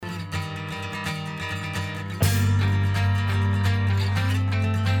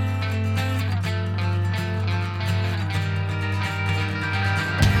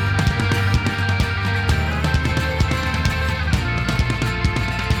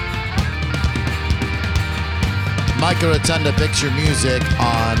Micah Rotunda picks your music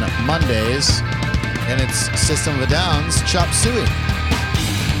on Mondays, and it's System of a Down's Chop Suey.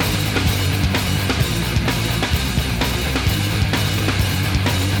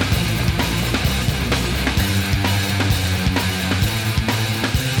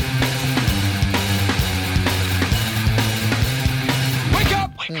 Wake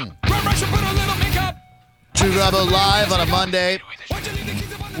up! Red Russian, put a little makeup! True Rebel live on a Monday.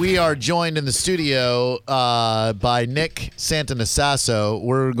 We are joined in the studio by Nick Santanasasso.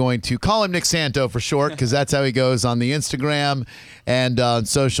 We're going to call him Nick Santo for short because that's how he goes on the Instagram and on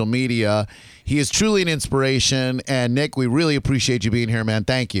social media. He is truly an inspiration. And, Nick, we really appreciate you being here, man.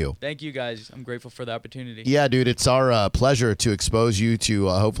 Thank you. Thank you, guys. I'm grateful for the opportunity. Yeah, dude, it's our pleasure to expose you to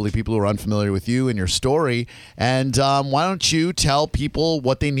hopefully people who are unfamiliar with you and your story. And why don't you tell people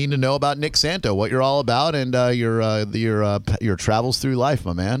what they need to know about Nick Santo, what you're all about, and your travels through life,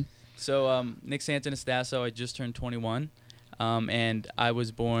 my man. So, Nick Santanasasso, I just turned 21, and I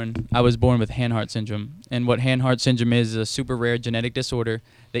was born with Hanhart syndrome. And what Hanhart syndrome is a super rare genetic disorder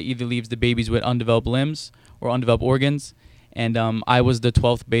that either leaves the babies with undeveloped limbs or undeveloped organs. And I was the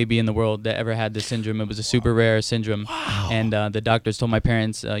 12th baby in the world that ever had this syndrome. It was a super rare syndrome. Wow. And the doctors told my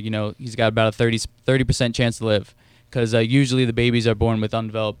parents, he's got about a 30% chance to live, because usually the babies are born with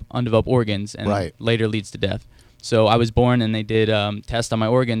undeveloped organs, and later leads to death. So I was born, and they did tests on my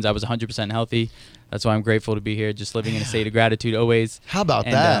organs. I was 100% healthy. That's why I'm grateful to be here, just living in a state of gratitude always. How about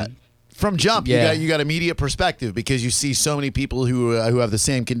that? From jump, yeah. you got immediate perspective, because you see so many people who have the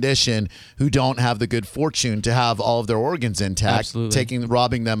same condition who don't have the good fortune to have all of their organs intact,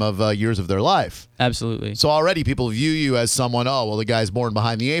 robbing them of years of their life. Absolutely. So already people view you as someone, the guy's born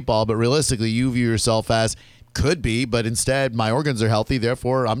behind the eight ball, but realistically you view yourself as, could be, but instead my organs are healthy,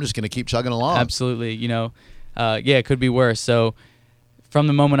 therefore I'm just going to keep chugging along. Absolutely. It could be worse. So from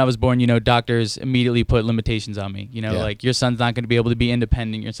the moment I was born, doctors immediately put limitations on me. Like, your son's not going to be able to be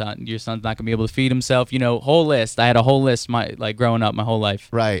independent. Your son's not going to be able to feed himself. Whole list. I had a whole list growing up my whole life.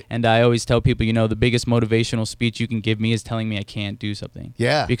 Right. And I always tell people, the biggest motivational speech you can give me is telling me I can't do something.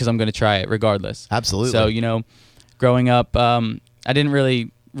 Yeah. Because I'm going to try it regardless. Absolutely. So, growing up, I didn't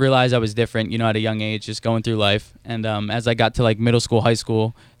really realize I was different, at a young age, just going through life. And as I got to middle school, high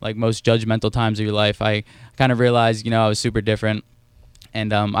school, most judgmental times of your life, I kind of realized, I was super different.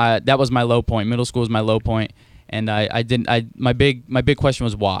 And that was my low point. Middle school was my low point. And my big question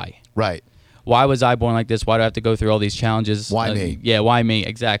was why? Right. Why was I born like this? Why do I have to go through all these challenges? Why me? Yeah, why me?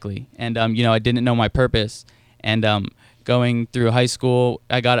 Exactly. And I didn't know my purpose. And going through high school,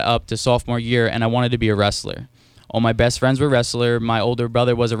 I got up to sophomore year, and I wanted to be a wrestler. All my best friends were wrestler. My older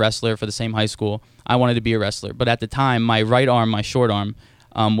brother was a wrestler for the same high school. I wanted to be a wrestler. But at the time, my right arm, my short arm,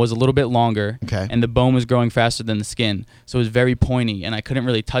 was a little bit longer, and the bone was growing faster than the skin. So it was very pointy, and I couldn't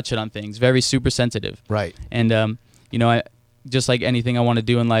really touch it on things. Very super sensitive. Right. And, I just like anything I want to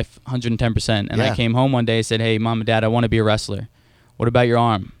do in life, 110%. And I came home one day and said, hey, Mom and Dad, I want to be a wrestler. What about your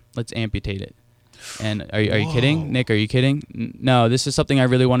arm? Let's amputate it. And are you kidding? Nick, are you kidding? No, this is something I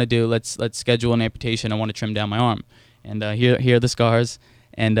really want to do. Let's schedule an amputation. I want to trim down my arm. And here are the scars.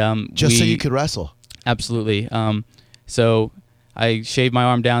 And so you could wrestle. Absolutely. So I shaved my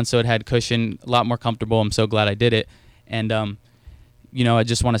arm down so it had cushion, a lot more comfortable. I'm so glad I did it. And I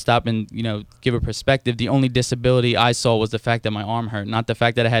just want to stop and give a perspective. The only disability I saw was the fact that my arm hurt, not the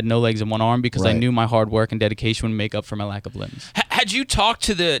fact that I had no legs and one arm, because I knew my hard work and dedication would make up for my lack of limbs. Had you talked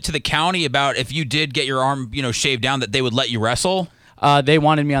to the county about if you did get your arm shaved down that they would let you wrestle? They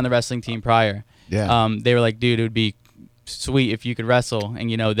wanted me on the wrestling team prior. Yeah. They were like, dude, it would be sweet if you could wrestle, and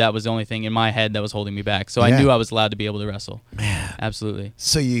that was the only thing in my head that was holding me back. So I knew I was allowed to be able to wrestle. Man, absolutely.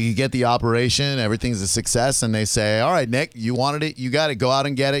 So you get the operation, everything's a success, and they say, all right, Nick, you wanted it, you got it, go out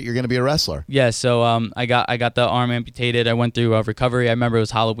and get it, you're going to be a wrestler. Yeah. So I got the arm amputated. I went through recovery. I remember it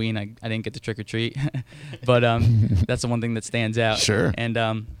was Halloween. I didn't get to trick or treat, but that's the one thing that stands out. Sure. And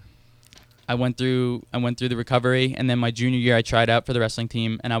I went through the recovery, and then my junior year I tried out for the wrestling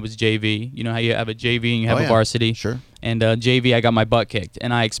team, and I was JV. You know how you have a JV and you have a varsity? Sure. And JV, I got my butt kicked,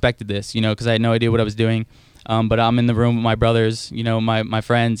 and I expected this, because I had no idea what I was doing. But I'm in the room with my brothers, my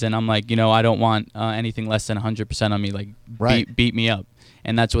friends, and I'm like, I don't want anything less than 100% on me, beat me up.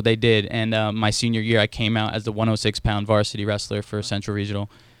 And that's what they did. And my senior year, I came out as the 106-pound varsity wrestler for Central Regional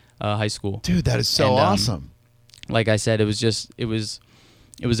High School. Dude, that is so awesome. Like I said, it was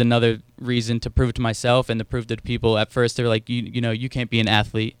another reason to prove to myself and to prove to the people. At first, they were like, you can't be an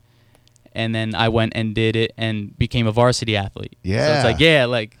athlete. And then I went and did it and became a varsity athlete. Yeah. So it's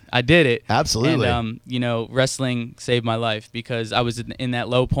like, I did it. Absolutely. And, wrestling saved my life because I was in that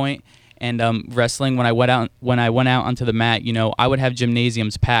low point, And wrestling, when I went out onto the mat, you know, I would have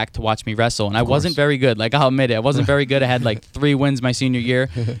gymnasiums packed to watch me wrestle, and I wasn't very good. Like, I'll admit it, I wasn't very good. I had like 3 wins my senior year,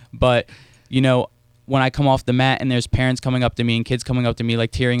 but you know, when I come off the mat and there's parents coming up to me and kids coming up to me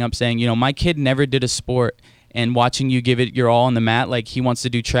like tearing up, saying, you know, my kid never did a sport, and watching you give it your all on the mat, like he wants to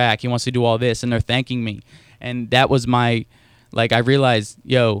do track, he wants to do all this, and they're thanking me, and that was my, like, I realized,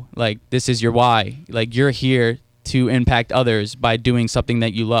 yo, like, this is your why, like, you're here to impact others by doing something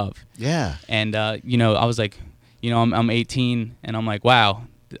that you love. Yeah. And you know, I was like, you know, I'm 18 and I'm like, wow,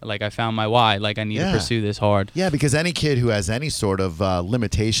 like I found my why. Like, I need to pursue this hard. Yeah, because any kid who has any sort of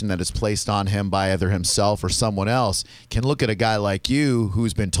limitation that is placed on him by either himself or someone else can look at a guy like you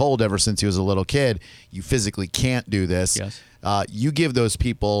who's been told ever since he was a little kid, you physically can't do this. Yes. You give those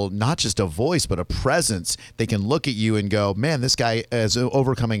people not just a voice, but a presence. They can look at you and go, man, this guy is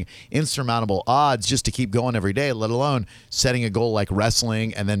overcoming insurmountable odds just to keep going every day, let alone setting a goal like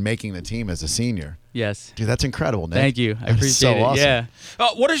wrestling and then making the team as a senior. Yes. Dude, that's incredible, Nick. Thank you. I appreciate so it. awesome. Yeah.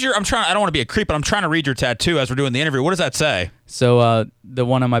 What is your? I don't want to be a creep, but I'm trying to read your tattoo as we're doing the interview. What does that say? So the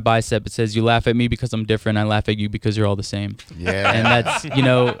one on my bicep, it says, "You laugh at me because I'm different. I laugh at you because you're all the same." Yeah. And that's, you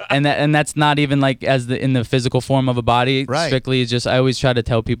know, and that's not even like in the physical form of a body. Right. Strictly, it's just, I always try to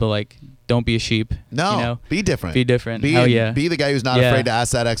tell people, like, don't be a sheep. No, you know? be different. Be different. Be, Hell yeah. Be the guy who's not afraid to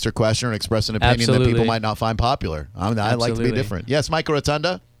ask that extra question or express an opinion that people Absolutely. might not find popular. I like to be Absolutely. different. Yes, Michael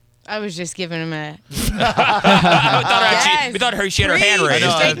Rotunda? I was just giving him a. We thought she had her hand Preach. raised. I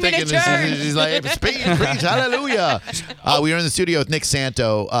know, I'm Take me to thinking church. he's like, preach, hallelujah. We are in the studio with Nick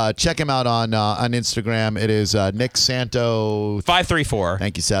Santo. Check him out on Instagram. It is Nick Santo. 534.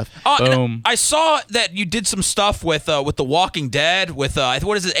 Thank you, Seth. Boom. I saw that you did some stuff with The Walking Dead with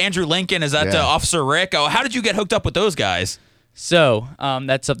what is it? Andrew Lincoln? Is that Yeah. Officer Rick? How did you get hooked up with those guys? So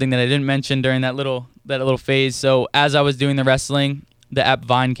that's something that I didn't mention during that little phase. So as I was doing the wrestling, the app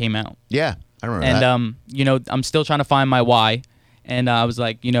Vine came out. Yeah, I remember that. And you know, I'm still trying to find my why, and I was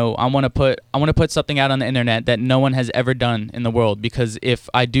like, you know, I want to put something out on the internet that no one has ever done in the world, because if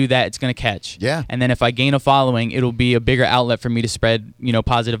I do that, it's gonna catch. Yeah. And then if I gain a following, it'll be a bigger outlet for me to spread, you know,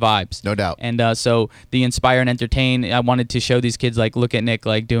 positive vibes. No doubt. And so the inspire and entertain, I wanted to show these kids, like, look at Nick,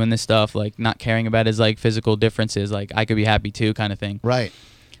 like, doing this stuff, like, not caring about his like physical differences, like, I could be happy too, kind of thing. Right.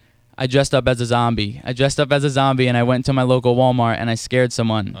 I dressed up as a zombie. And I went to my local Walmart and I scared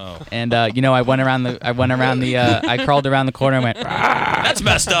someone. Oh. And you know, I crawled around the corner and went, That's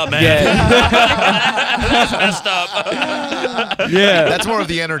messed up, man. yeah. That's messed up. Yeah. That's more of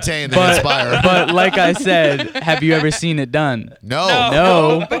the entertain than inspire. But like I said, have you ever seen it done? No.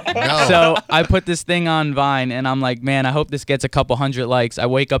 No. No. So I put this thing on Vine and I'm like, man, I hope this gets a couple hundred likes. I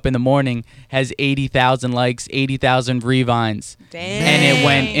wake up in the morning, has 80,000 likes, 80,000 revines. Dang. And it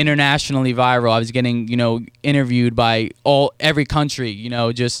went internationally viral. I was getting, you know, interviewed by every country, you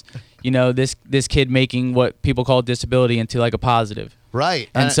know, just, you know, this kid making what people call disability into like a positive. Right.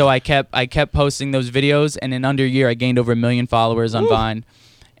 And so I kept posting those videos, and in under a year I gained over 1 million followers on Vine.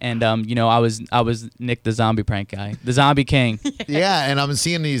 And you know, I was Nick the zombie prank guy, the zombie king. Yeah, and I'm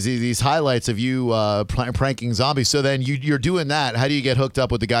seeing these highlights of you pranking zombies. So then you're doing that. How do you get hooked up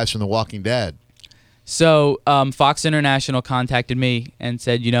with the guys from The Walking Dead? So Fox International contacted me and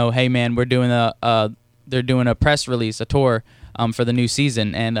said, you know, hey man, they're doing a press release, a tour for the new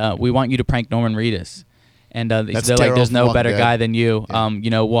season, and we want you to prank Norman Reedus. And they're like, there's from no Walking better Dead. guy than you. Yeah. You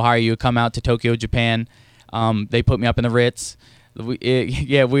know, we'll hire you. Come out to Tokyo, Japan. They put me up in the Ritz.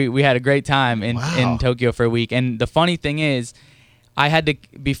 We had a great time in Tokyo for a week. And the funny thing is, I had to,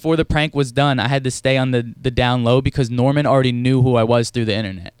 before the prank was done, I had to stay on the down low because Norman already knew who I was through the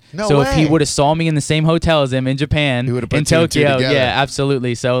internet. No so way. if he would have saw me in the same hotel as him in Japan, He would've put in two and two Tokyo, together. yeah,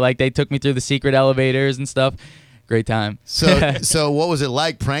 absolutely. So like they took me through the secret elevators and stuff. Great time. So what was it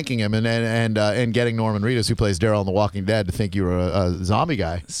like pranking him and getting Norman Reedus, who plays Daryl on The Walking Dead, to think you were a zombie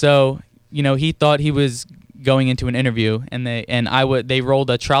guy? So, you know, he thought he was going into an interview, and they rolled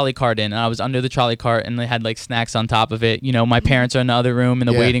a trolley cart in, and I was under the trolley cart, and they had like snacks on top of it. You know, my parents are in the other room, in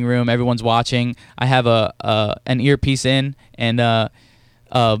the waiting room. Everyone's watching. I have an earpiece in, and the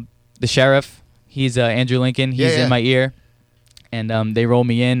sheriff, he's Andrew Lincoln. He's in my ear. And they roll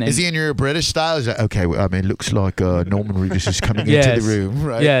me in. And Is he in your British style? He's like, okay, well, I mean, it looks like Norman Reedus is coming into the room,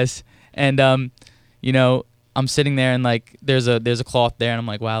 right? Yes. And you know, I'm sitting there and like there's a cloth there, and I'm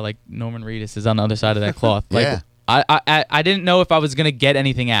like, wow, like Norman Reedus is on the other side of that cloth. Like, Yeah. I didn't know if I was gonna get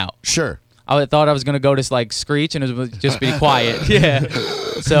anything out. Sure. I thought I was gonna go to like screech and it was just be quiet. Yeah.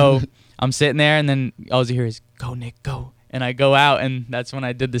 So I'm sitting there, and then all you hear is, "Go Nick, go." and I go out, and that's when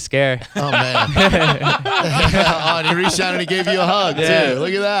I did the scare. Oh man! Oh, and he reached out and he gave you a hug Yeah. too.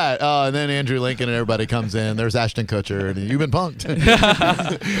 Look at that! Oh, and then Andrew Lincoln and everybody comes in. There's Ashton Kutcher, and you've been punked.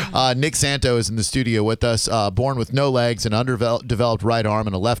 Nick Santo is in the studio with us. Born with no legs, an underdeveloped right arm,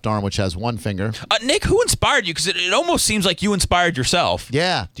 and a left arm which has one finger. Nick, who inspired you? Because it almost seems like you inspired yourself.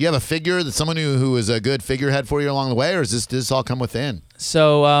 Yeah. Do you have a figure that someone who is a good figurehead for you along the way, or does this all come within?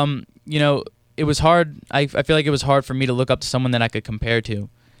 So, it was hard. I feel like it was hard for me to look up to someone that I could compare to.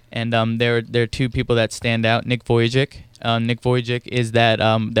 And there are two people that stand out. Nick Vujicic. Nick Vujicic is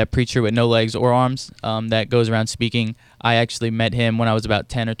that preacher with no legs or arms that goes around speaking. I actually met him when I was about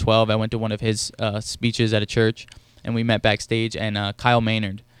 10 or 12. I went to one of his speeches at a church, and we met backstage. And Kyle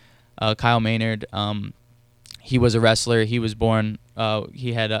Maynard. He was a wrestler. He was born.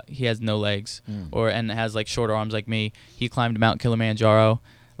 He has no legs, and has like shorter arms like me. He climbed Mount Kilimanjaro.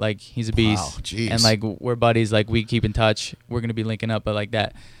 Like, he's a beast. Wow, jeez. And like, we're buddies. Like, we keep in touch. We're gonna be linking up. But like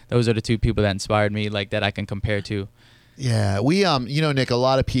that, those are the two people that inspired me. Like, that I can compare to. Yeah, we Nick, a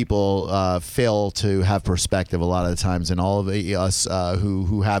lot of people fail to have perspective a lot of the times, and all of us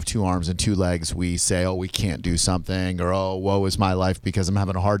who have two arms and two legs, we say, oh, we can't do something, or oh, woe is my life because I'm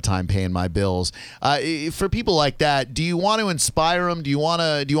having a hard time paying my bills. For people like that, do you want to inspire them? Do you want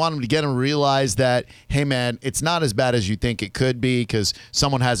them to get them to realize that, hey man, it's not as bad as you think it could be because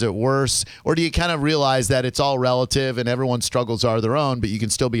someone has it worse, or do you kind of realize that it's all relative and everyone's struggles are their own, but you can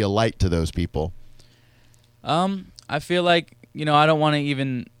still be a light to those people? I feel like, I don't want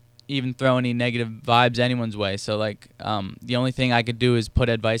to even throw any negative vibes anyone's way. So like, the only thing I could do is put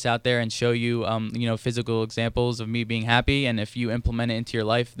advice out there and show you, physical examples of me being happy. And if you implement it into your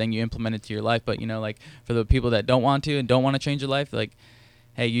life, then you implement it to your life. But like, for the people that don't want to and don't want to change your life, like,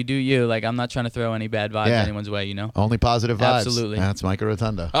 hey, you do you. Like, I'm not trying to throw any bad vibes anyone's way. Only positive vibes. Absolutely. That's Micah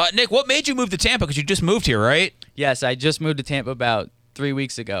Rotunda. Nick, what made you move to Tampa? Because you just moved here, right? Yes, I just moved to Tampa about 3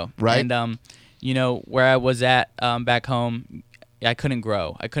 weeks ago. Right. And where I was at back home, I couldn't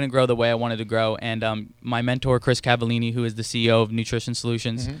grow. I couldn't grow the way I wanted to grow. And my mentor, Chris Cavallini, who is the CEO of Nutrition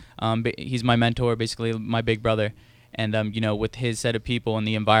Solutions, he's my mentor, basically my big brother. And, with his set of people and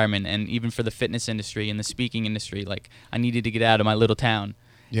the environment, and even for the fitness industry and the speaking industry, like, I needed to get out of my little town.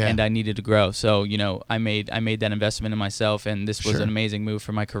 Yeah. And I needed to grow. So, I made that investment in myself, and this was Sure. an amazing move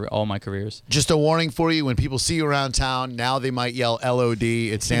for my career, all my careers. Just a warning for you: when people see you around town, now they might yell LOD.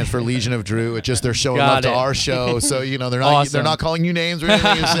 It stands for Legion of Drew. It's just they're showing love Got to it. our show. So they're not Awesome. they're not calling you names or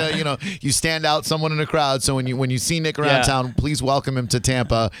anything. It's, you stand out someone in a crowd. So when you see Nick around Yeah. town, please welcome him to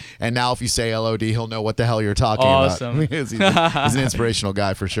Tampa. And now if you say LOD, he'll know what the hell you're talking Awesome. about. he's an inspirational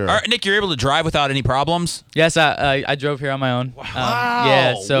guy for sure. All right, Nick, you're able to drive without any problems? Yes, I drove here on my own. Wow.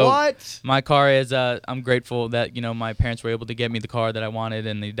 Yeah, so what? my car is, I'm grateful that, my parents were able to get me the car that I wanted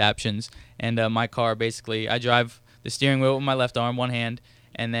and the adaptions. And my car, basically, I drive the steering wheel with my left arm, one hand,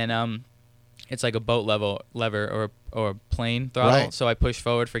 and then it's like a boat lever or a plane throttle. Right. So I push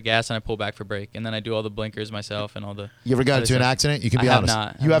forward for gas and I pull back for brake. And then I do all the blinkers myself and all the... You ever got other into an stuff. accident? You can be I have honest.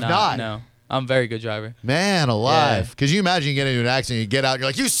 not. You I have not? No. I'm a very good driver. Man alive. Because you imagine you get into an accident, you get out, you're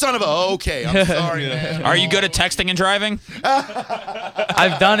like, you son of a... Okay, I'm sorry, man. Are you good at texting and driving?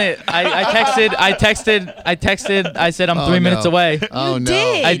 I've done it. I texted. I said I'm 3 minutes no. away. Oh, no.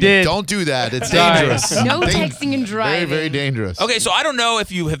 did. I did. Don't do that. It's Sorry. dangerous. No Dang- texting and driving. Very, very dangerous. Okay, so I don't know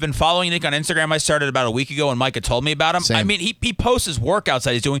if you have been following Nick on Instagram. I started about a week ago, and Micah told me about him. Same. I mean, he posts his workouts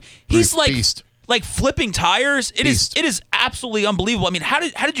that he's doing. He's like Beast. like flipping tires. It Beast. is absolutely unbelievable. I mean, how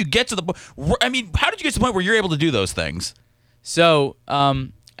did you get to the point? I mean, how did you get to the point where you're able to do those things? So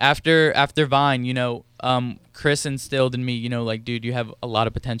after Vine, Chris instilled in me, like, dude, you have a lot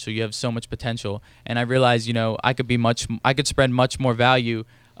of potential. You have so much potential, and I realized, I could spread much more value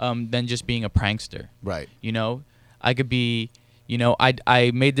than just being a prankster. Right. I could be,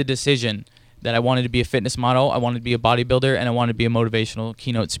 I made the decision that I wanted to be a fitness model, I wanted to be a bodybuilder, and I wanted to be a motivational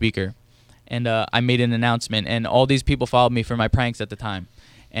keynote speaker. And I made an announcement, and all these people followed me for my pranks at the time.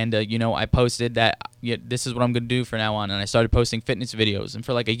 And, I posted that this is what I'm going to do from now on. And I started posting fitness videos. And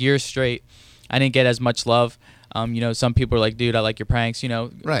for like a year straight, I didn't get as much love. Some people are like, dude, I like your pranks.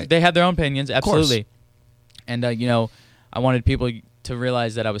 Right. They had their own opinions, absolutely. course. And, I wanted people to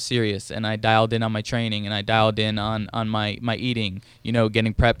realize that I was serious. And I dialed in on my training, and I dialed in on my eating,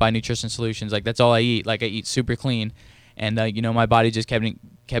 getting prepped by Nutrition Solutions. Like, that's all I eat. Like, I eat super clean. And, my body just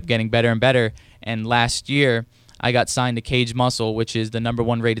kept getting better and better. And last year, I got signed to Cage Muscle, which is the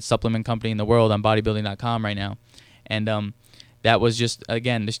 #1 rated supplement company in the world on bodybuilding.com right now. And that was just,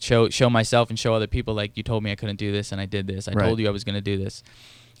 again, just show myself and show other people, like, you told me I couldn't do this, and I did this. I Right. told you I was going to do this.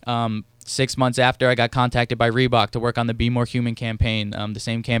 6 months after, I got contacted by Reebok to work on the Be More Human campaign, the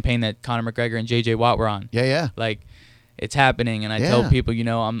same campaign that Conor McGregor and J.J. Watt were on. Yeah, yeah. Like, it's happening, and I tell people,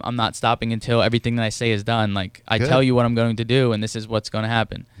 I'm not stopping until everything that I say is done. Like, I tell you what I'm going to do, and this is what's going to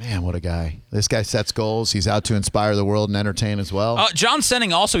happen. Man, what a guy. This guy sets goals. He's out to inspire the world and entertain as well. John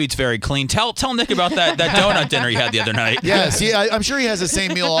Senning also eats very clean. Tell Nick about that donut dinner you had the other night. Yes, I'm sure he has the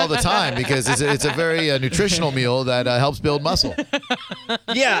same meal all the time because it's a very nutritional meal that helps build muscle.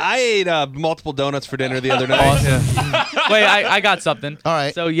 Yeah, I ate multiple donuts for dinner the other night. Wait, I got something. All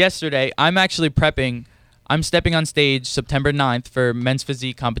right. So yesterday, I'm actually prepping. I'm stepping on stage September 9th for men's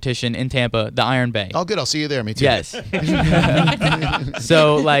physique competition in Tampa, the Iron Bay. Oh, good. I'll see you there. Me too. Yes.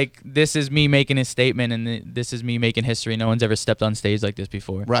 So, like, this is me making a statement, and this is me making history. No one's ever stepped on stage like this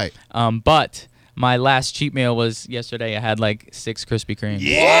before. Right. But my last cheat meal was yesterday. I had like 6 Krispy Kremes.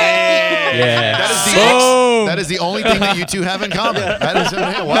 Yeah. That is the only thing that you two have in common. That is,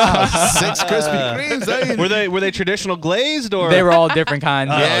 wow, 6 Krispy Kremes. Were they traditional glazed or? They were all different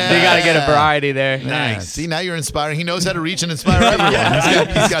kinds. They got to get a variety there. Nice. See, now you're inspiring. He knows how to reach and inspire everyone.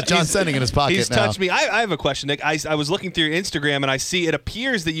 He's got John Senning in his pocket He's now. touched me. I have a question, Nick. I was looking through your Instagram, and I see it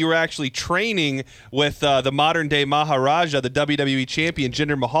appears that you were actually training with the modern-day Maharaja, the WWE champion,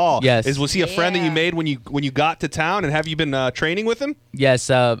 Jinder Mahal. Yes. Was he a friend that you made when you got to town, and have you been training with him? Yes,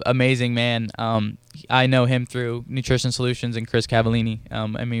 amazing man. I know him through Nutrition Solutions and Chris Cavallini.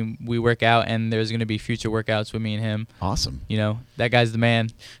 I mean, we work out, and there's going to be future workouts with me and him. Awesome. That guy's the man.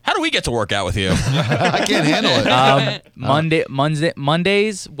 How do we get to work out with you? I can't handle it.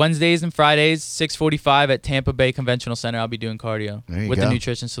 Mondays, Wednesdays, and Fridays, 6:45 at Tampa Bay Conventional Center. I'll be doing cardio There you with go. the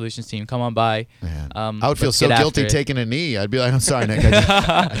Nutrition Solutions team. Come on by. Man. I would feel let's so get after guilty it. taking a knee. I'd be like, I'm sorry, Nick.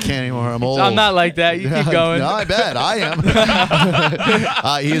 I can't anymore. I'm old. I'm not like that. You keep going. No, I bet. I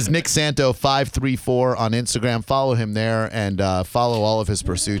am. He is Nick Santo 534 on Instagram. Follow him there and follow all of his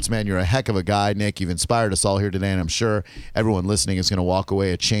pursuits. Man, you're a heck of a guy, Nick. You've inspired us all here today, and I'm sure everyone listening is going to walk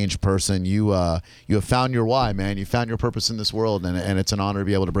away a changed person. You have found your why, man. You found your purpose in this world, and it's an honor to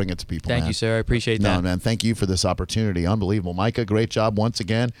be able to bring it to people. Thank man. you, sir. I appreciate No, that. man. Thank you for this opportunity. Unbelievable. Micah, great job once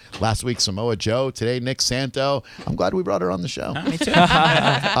again. Last week, Samoa Joe. Today, Nick Santo. I'm glad we brought her on the show. Me too.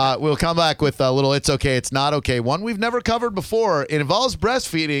 We'll come back with a little It's Okay, It's Not Okay. One we've never covered before. It involves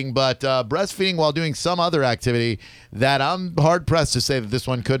breastfeeding, but breastfeeding while doing some other activity that I'm hard-pressed to say that this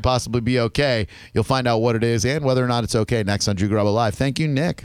one could possibly be okay. You'll find out what it is and whether or not it's okay next on Drew Garabo Live. Thank you, Nick.